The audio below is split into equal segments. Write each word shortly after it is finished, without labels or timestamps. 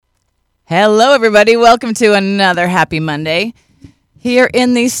Hello, everybody. Welcome to another Happy Monday here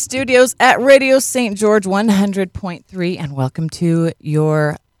in the studios at Radio St. George 100.3, and welcome to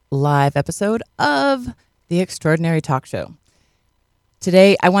your live episode of The Extraordinary Talk Show.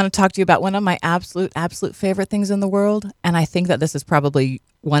 Today, I want to talk to you about one of my absolute favorite things in the world, and I think that this is probably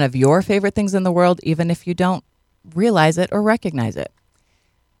one of your favorite things in the world, even if you don't realize it or recognize it.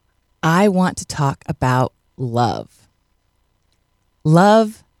 I want to talk about love.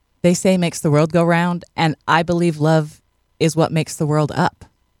 Love, they say, makes the world go round, and I believe love is what makes the world up.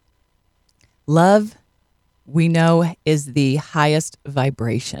 Love, we know, is the highest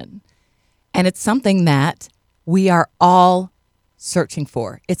vibration, and it's something that we are all searching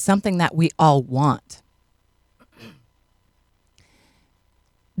for. It's something that we all want.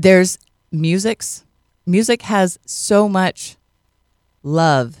 There's music has so much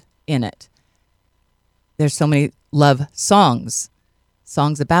love in it. There's so many love songs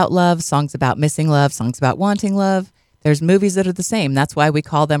about love, songs about missing love, songs about wanting love. There's movies that are the same. That's why we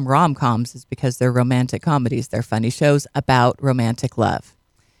call them rom-coms, is because they're romantic comedies. They're funny shows about romantic love.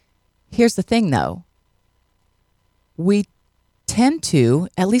 Here's the thing, though. We tend to,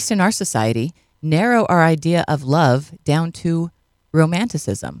 at least in our society, narrow our idea of love down to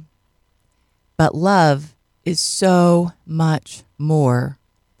romanticism. But love is so much more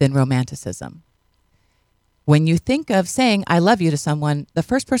than romanticism. When you think of saying, I love you to someone, the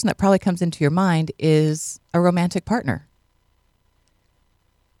first person that probably comes into your mind is a romantic partner.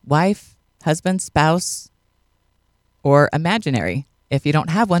 Wife, husband, spouse, or imaginary, if you don't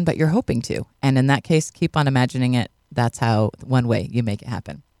have one, but you're hoping to. And in that case, keep on imagining it. That's how, one way you make it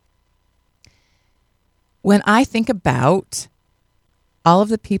happen. When I think about all of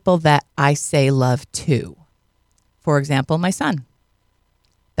the people that I say love to, for example, my son,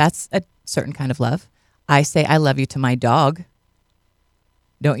 that's a certain kind of love. I say I love you to my dog,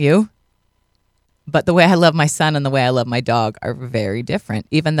 don't you? But the way I love my son and the way I love my dog are very different,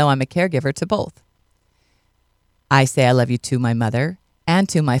 even though I'm a caregiver to both. I say I love you to my mother and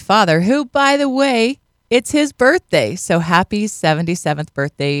to my father, who, by the way, it's his birthday. So happy 77th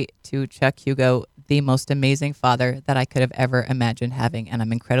birthday to Chuck Hugo, the most amazing father that I could have ever imagined having, and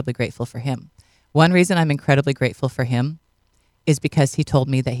I'm incredibly grateful for him. One reason I'm incredibly grateful for him is because he told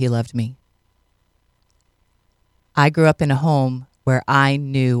me that he loved me. I grew up in a home where I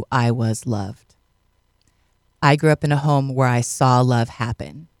knew I was loved. I grew up in a home where I saw love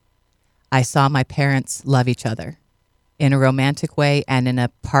happen. I saw my parents love each other in a romantic way and in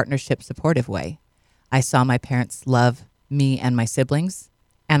a partnership supportive way. I saw my parents love me and my siblings,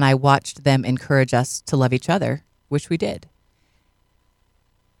 and I watched them encourage us to love each other, which we did.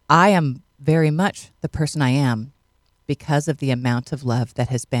 I am very much the person I am because of the amount of love that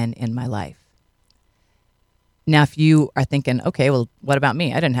has been in my life. Now, if you are thinking, okay, well, what about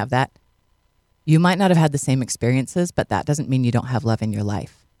me? I didn't have that. You might not have had the same experiences, but that doesn't mean you don't have love in your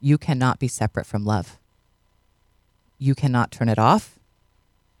life. You cannot be separate from love. You cannot turn it off.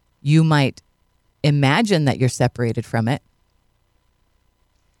 You might imagine that you're separated from it,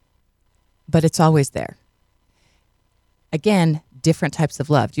 but it's always there. Again, different types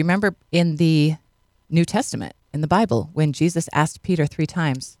of love. Do you remember in the New Testament, in the Bible, when Jesus asked Peter 3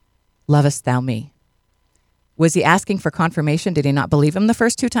 times, lovest thou me? Was he asking for confirmation? Did he not believe him the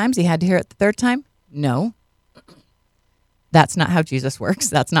first 2 times? He had to hear it the 3rd time? No. That's not how Jesus works.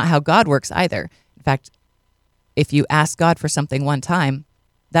 That's not how God works either. In fact, if you ask God for something one time,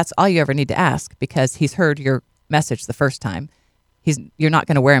 that's all you ever need to ask, because he's heard your message the first time. You're not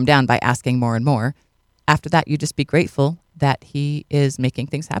going to wear him down by asking more and more. After that, you just be grateful that he is making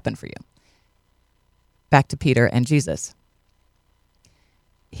things happen for you. Back to Peter and Jesus.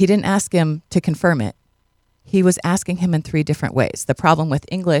 He didn't ask him to confirm it. He was asking him in 3 different ways. The problem with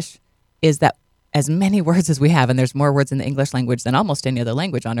English is that as many words as we have, and there's more words in the English language than almost any other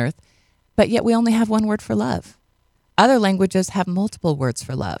language on earth, but yet we only have 1 word for love. Other languages have multiple words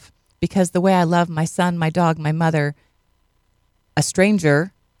for love, because the way I love my son, my dog, my mother, a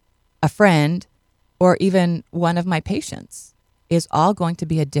stranger, a friend, or even one of my patients is all going to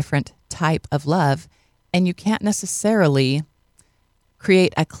be a different type of love, and you can't necessarily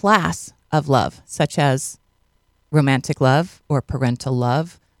create a class of love, such as romantic love or parental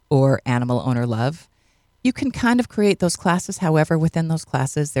love or animal owner love. You can kind of create those classes. However, within those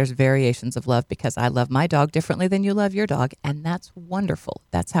classes, there's variations of love, because I love my dog differently than you love your dog, and that's wonderful.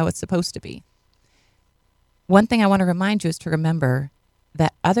 That's how it's supposed to be. One thing I want to remind you is to remember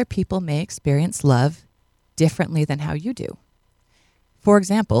that other people may experience love differently than how you do. For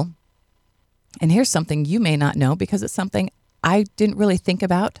example, and here's something you may not know, because it's something I didn't really think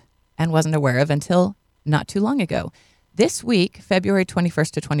about and wasn't aware of until not too long ago. This week, February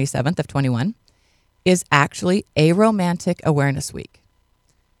 21st to 27th of 21, is actually Aromantic Awareness Week.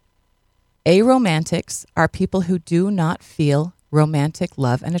 Aromantics are people who do not feel romantic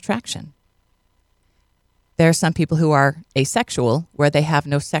love and attraction. There are some people who are asexual, where they have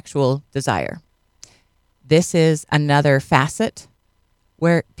no sexual desire. This is another facet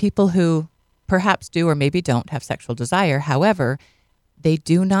where people who perhaps do or maybe don't have sexual desire, however, they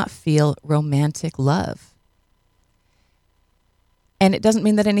do not feel romantic love. And it doesn't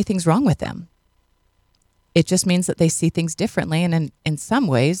mean that anything's wrong with them. It just means that they see things differently and in some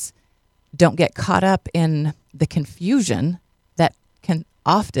ways don't get caught up in the confusion that can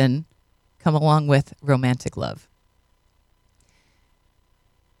often come along with romantic love.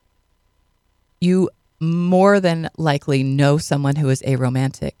 You more than likely know someone who is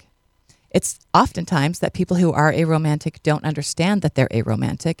aromantic. It's oftentimes that people who are aromantic don't understand that they're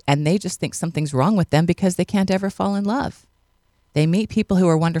aromantic, and they just think something's wrong with them because they can't ever fall in love. They meet people who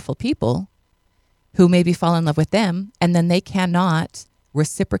are wonderful people who maybe fall in love with them, and then they cannot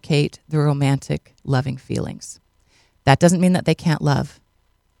reciprocate the romantic loving feelings. That doesn't mean that they can't love.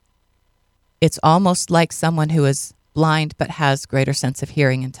 It's almost like someone who is blind but has greater sense of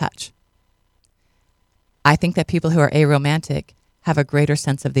hearing and touch. I think that people who are aromantic have a greater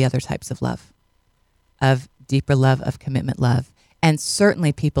sense of the other types of love, of deeper love, of commitment love. And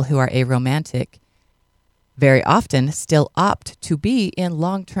certainly people who are aromantic very often still opt to be in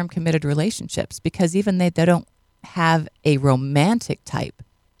long-term committed relationships because even they don't have a romantic type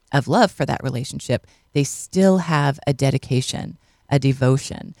of love for that relationship, they still have a dedication, a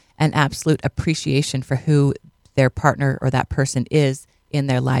devotion, an absolute appreciation for who their partner or that person is in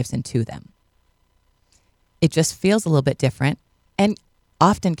their lives and to them. It just feels a little bit different and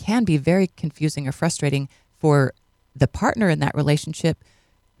often can be very confusing or frustrating for the partner in that relationship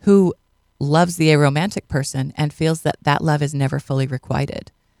who loves the aromantic person and feels that that love is never fully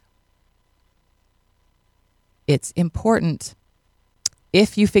requited. It's important,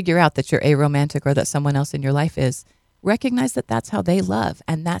 if you figure out that you're aromantic or that someone else in your life is, recognize that that's how they love,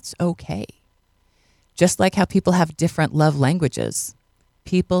 and that's okay. Just like how people have different love languages,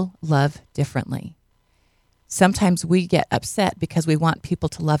 people love differently. Sometimes we get upset because we want people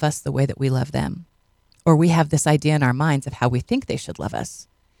to love us the way that we love them, or we have this idea in our minds of how we think they should love us.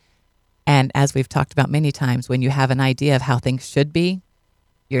 And as we've talked about many times, when you have an idea of how things should be,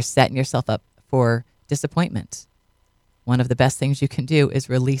 you're setting yourself up for disappointment. One of the best things you can do is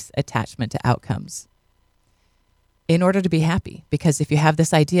release attachment to outcomes in order to be happy. Because if you have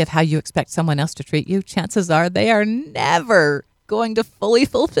this idea of how you expect someone else to treat you, chances are they are never going to fully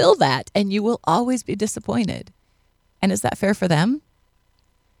fulfill that, and you will always be disappointed. And is that fair for them?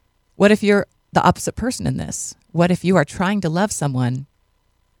 What if you're the opposite person in this? What if you are trying to love someone?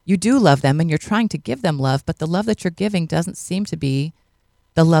 You do love them and you're trying to give them love, but the love that you're giving doesn't seem to be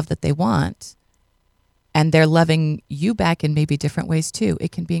the love that they want. And they're loving you back in maybe different ways too.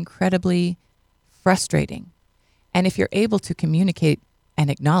 It can be incredibly frustrating. And if you're able to communicate and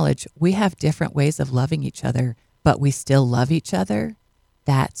acknowledge we have different ways of loving each other, but we still love each other,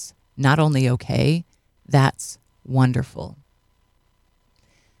 that's not only okay, that's wonderful.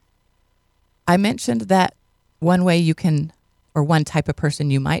 I mentioned that one way you can, or one type of person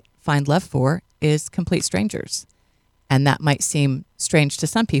you might find love for is complete strangers. And that might seem strange to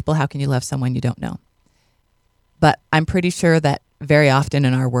some people. How can you love someone you don't know? But I'm pretty sure that very often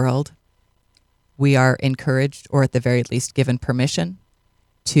in our world, we are encouraged, or at the very least given permission,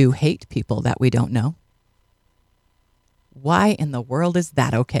 to hate people that we don't know. Why in the world is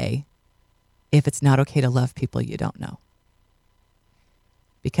that okay if it's not okay to love people you don't know?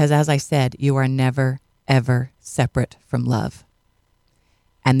 Because as I said, you are never, ever separate from love.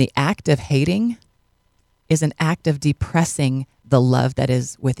 And the act of hating is an act of depressing the love that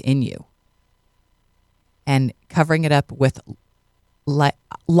is within you and covering it up with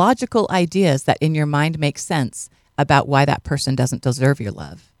logical ideas that in your mind make sense about why that person doesn't deserve your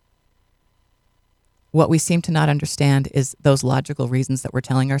love. What we seem to not understand is those logical reasons that we're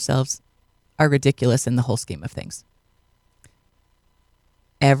telling ourselves are ridiculous in the whole scheme of things.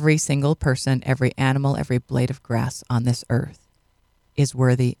 Every single person, every animal, every blade of grass on this earth is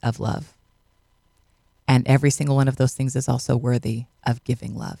worthy of love. And every single one of those things is also worthy of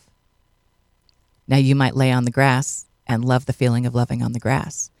giving love. Now, you might lay on the grass and love the feeling of loving on the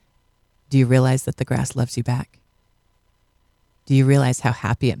grass. Do you realize that the grass loves you back? Do you realize how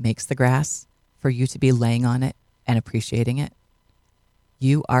happy it makes the grass for you to be laying on it and appreciating it?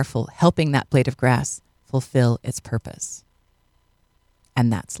 You are helping that blade of grass fulfill its purpose.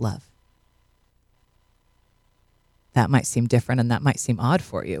 And that's love. That might seem different and that might seem odd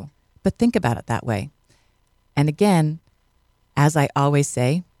for you, but think about it that way. And again, As I always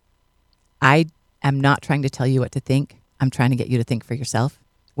say, I am not trying to tell you what to think. I'm trying to get you to think for yourself.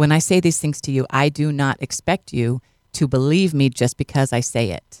 When I say these things to you, I do not expect you to believe me just because I say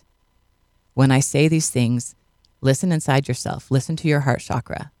it. When I say these things, listen inside yourself. Listen to your heart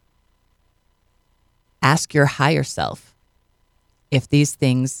chakra. Ask your higher self if these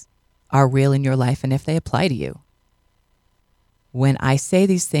things are real in your life and if they apply to you. When I say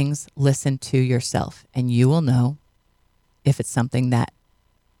these things, listen to yourself, and you will know if it's something that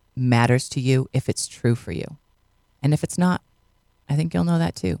matters to you, if it's true for you. And if it's not, I think you'll know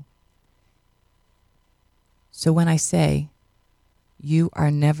that too. So when I say, you are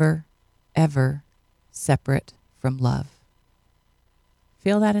never, ever separate from love,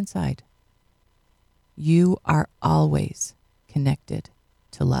 feel that inside. You are always connected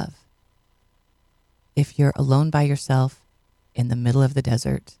to love. If you're alone by yourself in the middle of the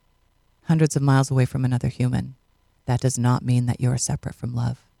desert, hundreds of miles away from another human, that does not mean that you're separate from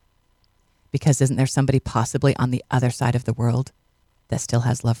love. Because isn't there somebody possibly on the other side of the world that still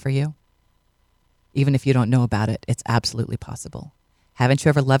has love for you? Even if you don't know about it, it's absolutely possible. Haven't you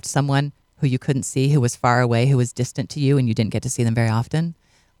ever loved someone who you couldn't see, who was far away, who was distant to you, and you didn't get to see them very often?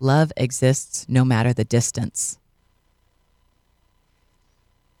 Love exists no matter the distance.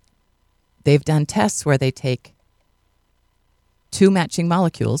 They've done tests where they take two matching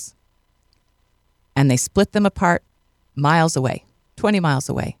molecules and they split them apart miles away, 20 miles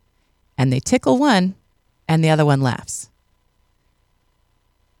away, and they tickle one and the other one laughs.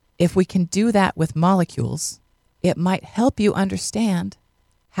 If we can do that with molecules, it might help you understand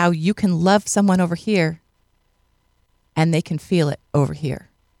how you can love someone over here and they can feel it over here.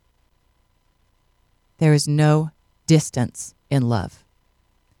 There is no distance in love.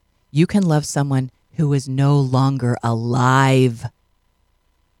 You can love someone who is no longer alive.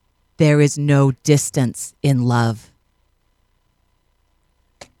 There is no distance in love.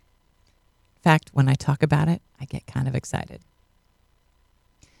 In fact, when I talk about it, I get kind of excited.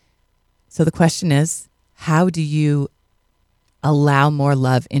 So the question is, how do you allow more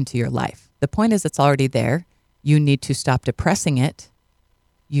love into your life? The point is, it's already there. You need to stop depressing it.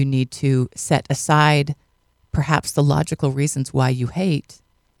 You need to set aside perhaps the logical reasons why you hate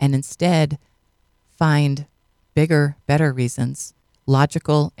and instead find bigger, better reasons,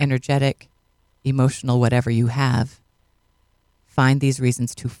 logical, energetic, emotional, whatever you have. Find these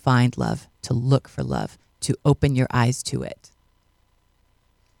reasons to find love, to look for love, to open your eyes to it.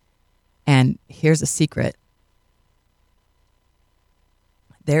 And here's a secret.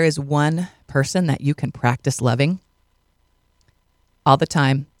 There is one person that you can practice loving all the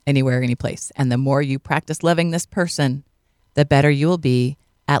time, anywhere, any place. And the more you practice loving this person, the better you will be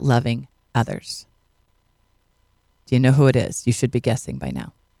at loving others. Do you know who it is? You should be guessing by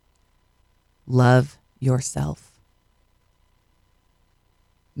now. Love yourself.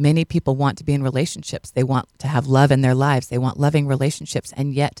 Many people want to be in relationships. They want to have love in their lives. They want loving relationships,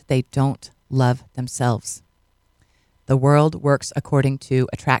 and yet they don't love themselves. The world works according to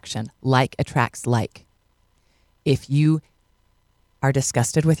attraction. Like attracts like. If you are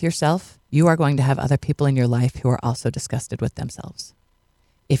disgusted with yourself, you are going to have other people in your life who are also disgusted with themselves.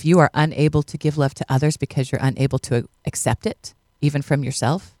 If you are unable to give love to others because you're unable to accept it, even from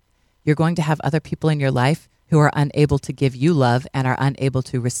yourself, you're going to have other people in your life who are unable to give you love and are unable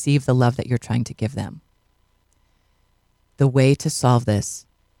to receive the love that you're trying to give them. The way to solve this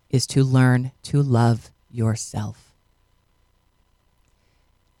is to learn to love yourself.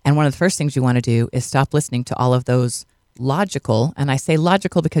 And one of the first things you want to do is stop listening to all of those logical, and I say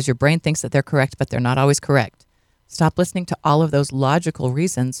logical because your brain thinks that they're correct, but they're not always correct. Stop listening to all of those logical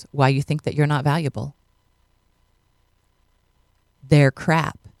reasons why you think that you're not valuable. They're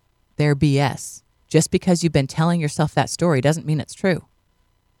crap. They're BS. Just because you've been telling yourself that story doesn't mean it's true.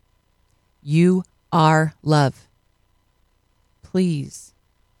 You are love. Please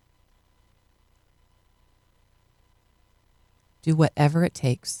do whatever it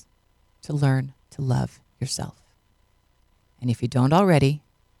takes to learn to love yourself. And if you don't already,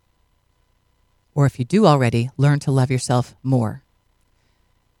 or if you do already, learn to love yourself more.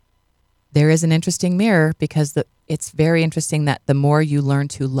 There is an interesting mirror because it's very interesting that the more you learn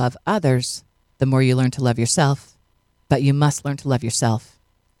to love others, the more you learn to love yourself, but you must learn to love yourself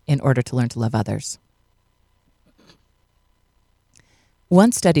in order to learn to love others.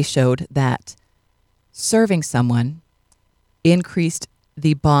 One study showed that serving someone increased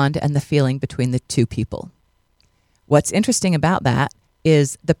the bond and the feeling between the two people. What's interesting about that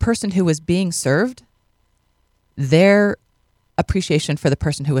is the person who was being served, their appreciation for the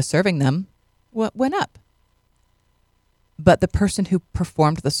person who was serving them went up. But the person who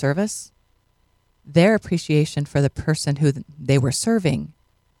performed the service, their appreciation for the person who they were serving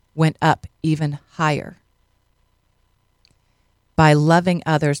went up even higher. By loving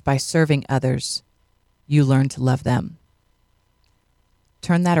others, by serving others, you learn to love them.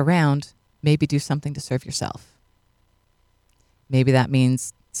 Turn that around, maybe do something to serve yourself. Maybe that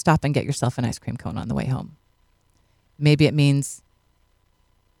means stop and get yourself an ice cream cone on the way home. Maybe it means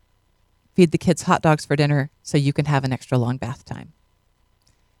feed the kids hot dogs for dinner so you can have an extra long bath time.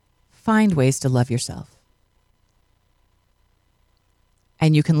 Find ways to love yourself.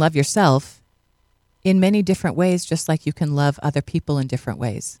 And you can love yourself in many different ways, just like you can love other people in different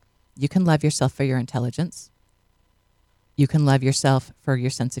ways. You can love yourself for your intelligence. You can love yourself for your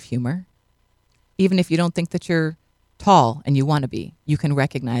sense of humor. Even if you don't think that you're tall and you want to be, you can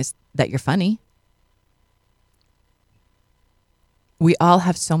recognize that you're funny. We all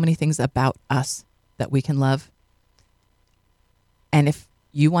have so many things about us that we can love. And if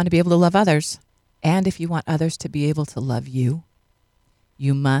you want to be able to love others, and if you want others to be able to love you,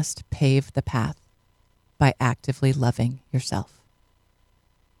 you must pave the path by actively loving yourself.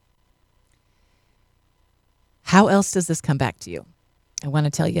 How else does this come back to you? I want to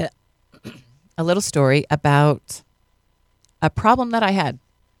tell you a little story about a problem that I had.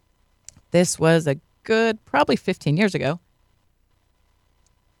 This was a good, probably 15 years ago.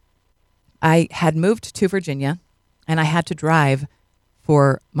 I had moved to Virginia, and I had to drive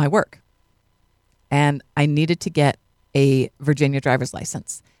for my work. And I needed to get a Virginia driver's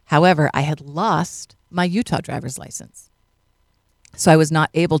license. However, I had lost my Utah driver's license. So I was not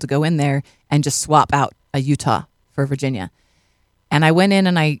able to go in there and just swap out a Utah for Virginia. And I went in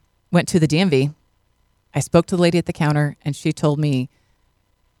and I went to the DMV. I spoke to the lady at the counter, and she told me,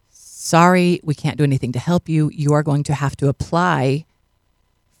 sorry, we can't do anything to help you. You are going to have to apply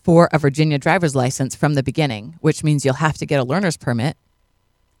for a Virginia driver's license from the beginning, which means you'll have to get a learner's permit,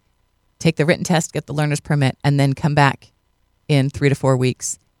 take the written test, get the learner's permit, and then come back in 3 to 4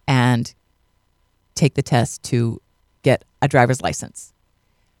 weeks and take the test to get a driver's license.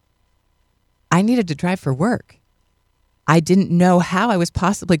 I needed to drive for work. I didn't know how I was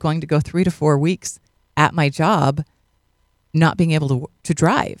possibly going to go 3 to 4 weeks at my job not being able to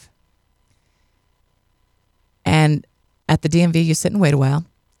drive. And at the DMV, you sit and wait a while.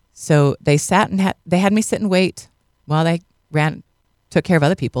 So they sat and they had me sit and wait while they took care of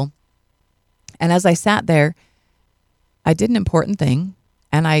other people. And as I sat there, I did an important thing,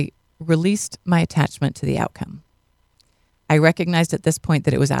 and I released my attachment to the outcome. I recognized at this point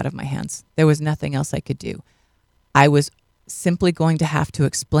that it was out of my hands. There was nothing else I could do. I was simply going to have to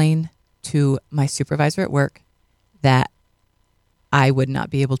explain to my supervisor at work that I would not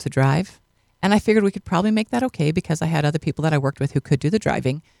be able to drive. And I figured we could probably make that okay because I had other people that I worked with who could do the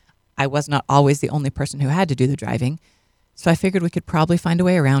driving. I was not always the only person who had to do the driving. So I figured we could probably find a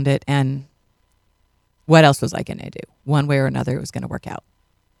way around it. And what else was I going to do? One way or another, it was going to work out.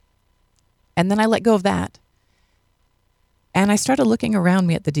 And then I let go of that. And I started looking around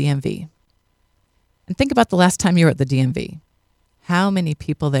me at the DMV. And think about the last time you were at the DMV. How many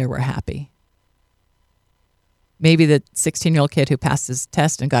people there were happy? Maybe the 16-year-old kid who passed his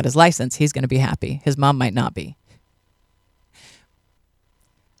test and got his license, he's going to be happy. His mom might not be.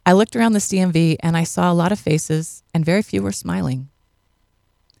 I looked around this DMV and I saw a lot of faces and very few were smiling.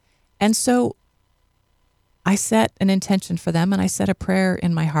 And so I set an intention for them, and I set a prayer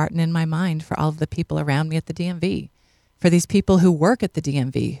in my heart and in my mind for all of the people around me at the DMV, for these people who work at the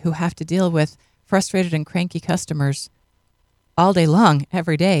DMV, who have to deal with frustrated and cranky customers all day long,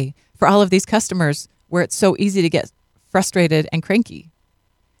 every day, for all of these customers where it's so easy to get frustrated and cranky.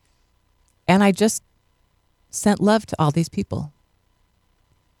 And I just sent love to all these people.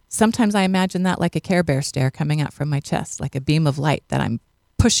 Sometimes I imagine that like a Care Bear stare coming out from my chest, like a beam of light that I'm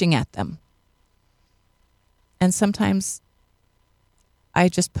pushing at them. And sometimes I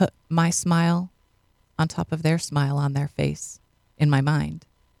just put my smile on top of their smile on their face in my mind.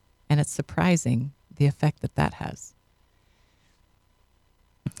 And it's surprising the effect that that has.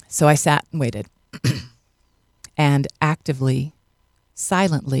 So I sat and waited and actively,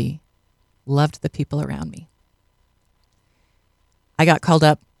 silently loved the people around me. I got called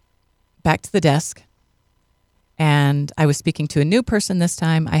up back to the desk, and I was speaking to a new person this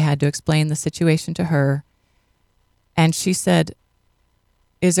time. I had to explain the situation to her. And she said,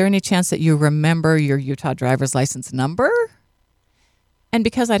 is there any chance that you remember your Utah driver's license number? And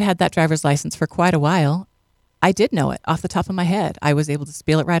because I'd had that driver's license for quite a while, I did know it off the top of my head. I was able to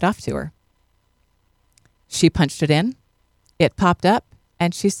spiel it right off to her. She punched it in. It popped up,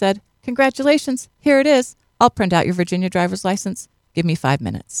 and she said, congratulations, here it is. I'll print out your Virginia driver's license. Give me 5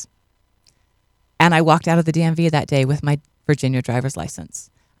 minutes. And I walked out of the DMV that day with my Virginia driver's license.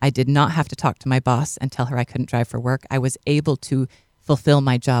 I did not have to talk to my boss and tell her I couldn't drive for work. I was able to fulfill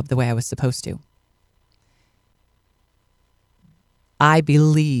my job the way I was supposed to. I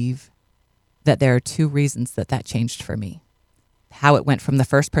believe that there are two reasons that changed for me. How it went from the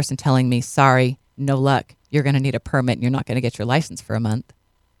first person telling me, sorry, no luck, you're going to need a permit and you're not going to get your license for a month,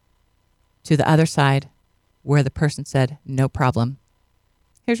 to the other side where the person said, no problem.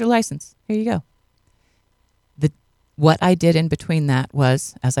 Here's your license. Here you go. What I did in between that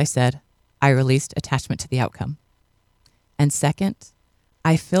was, as I said, I released attachment to the outcome. And second,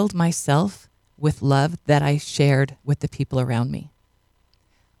 I filled myself with love that I shared with the people around me.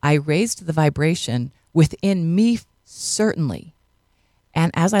 I raised the vibration within me, certainly.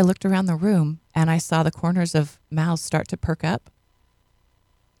 And as I looked around the room and I saw the corners of mouths start to perk up,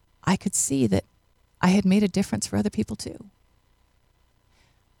 I could see that I had made a difference for other people too.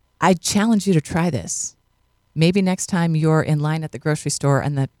 I challenge you to try this. Maybe next time you're in line at the grocery store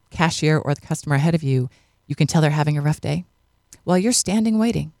and the cashier or the customer ahead of you, you can tell they're having a rough day while you're standing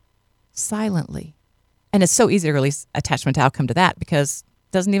waiting silently. And it's so easy to release attachment to outcome to that because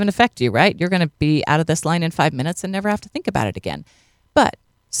it doesn't even affect you, right? You're going to be out of this line in 5 minutes and never have to think about it again. But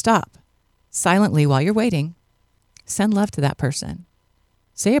stop silently while you're waiting. Send love to that person.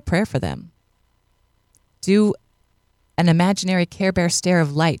 Say a prayer for them. Do an imaginary Care Bear stare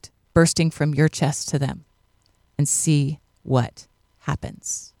of light bursting from your chest to them. And see what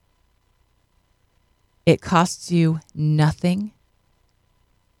happens. It costs you nothing,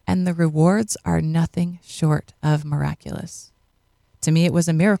 and the rewards are nothing short of miraculous. To me, it was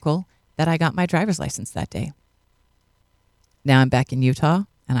a miracle that I got my driver's license that day. Now I'm back in Utah,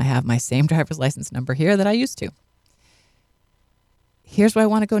 and I have my same driver's license number here that I used to. Here's where I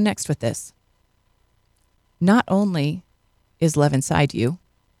want to go next with this. Not only is love inside you,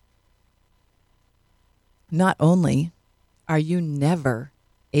 not only are you never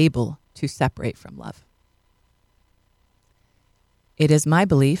able to separate from love. It is my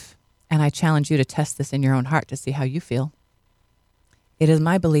belief, and I challenge you to test this in your own heart to see how you feel. It is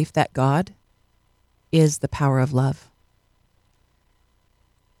my belief that God is the power of love.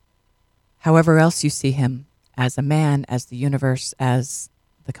 However else you see him, as a man, as the universe, as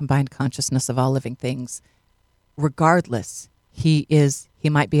the combined consciousness of all living things, regardless, he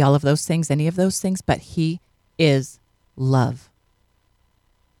might be all of those things, any of those things, but he is love.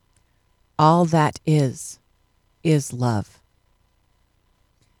 All that is love.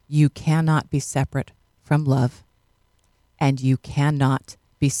 You cannot be separate from love, and you cannot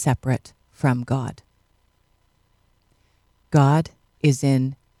be separate from God. God is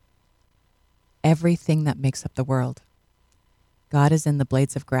in everything that makes up the world. God is in the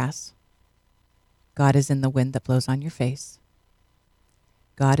blades of grass. God is in the wind that blows on your face.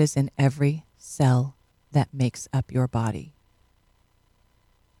 God is in every cell that makes up your body.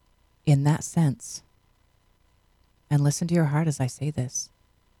 In that sense, and listen to your heart as I say this,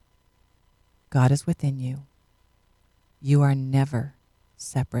 God is within you. You are never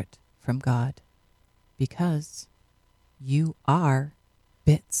separate from God because you are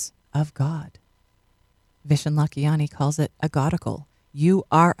bits of God. Vishen Lakhiani calls it a godical. You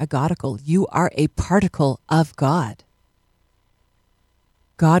are a godical. You are a particle of God.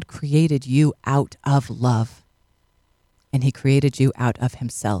 God created you out of love, and he created you out of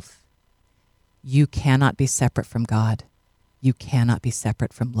himself. You cannot be separate from God. You cannot be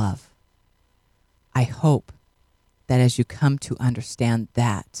separate from love. I hope that as you come to understand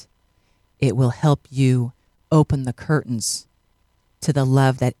that, it will help you open the curtains to the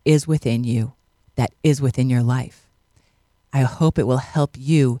love that is within you, that is within your life. I hope it will help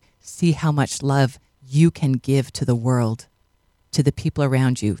you see how much love you can give to the world, to the people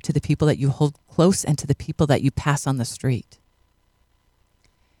around you, to the people that you hold close, and to the people that you pass on the street.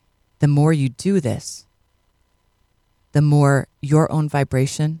 The more you do this, the more your own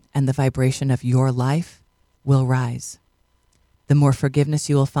vibration and the vibration of your life will rise. The more forgiveness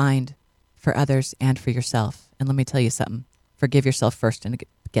you will find for others and for yourself. And let me tell you something. Forgive yourself first, and it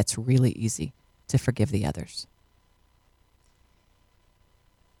gets really easy to forgive the others.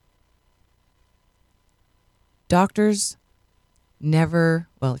 Doctors never,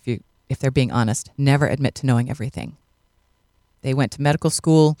 well, if they're being honest, never admit to knowing everything. They went to medical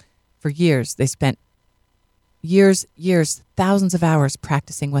school for years. They spent years, thousands of hours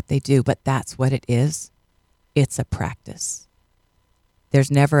practicing what they do, but that's what it is. It's a practice. There's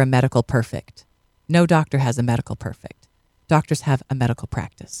never a medical perfect. No doctor has a medical perfect. Doctors have a medical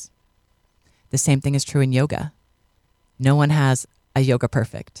practice. The same thing is true in yoga. No one has a yoga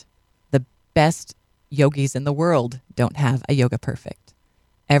perfect. The best yogis in the world don't have a yoga perfect.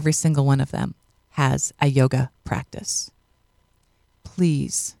 Every single one of them has a yoga practice.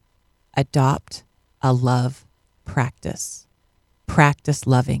 please adopt a love practice. Practice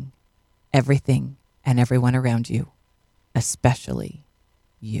loving everything and everyone around you, especially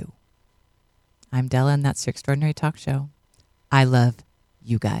you. I'm Della, and that's your Extraordinary Talk Show. I love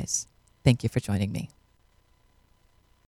you guys. Thank you for joining me.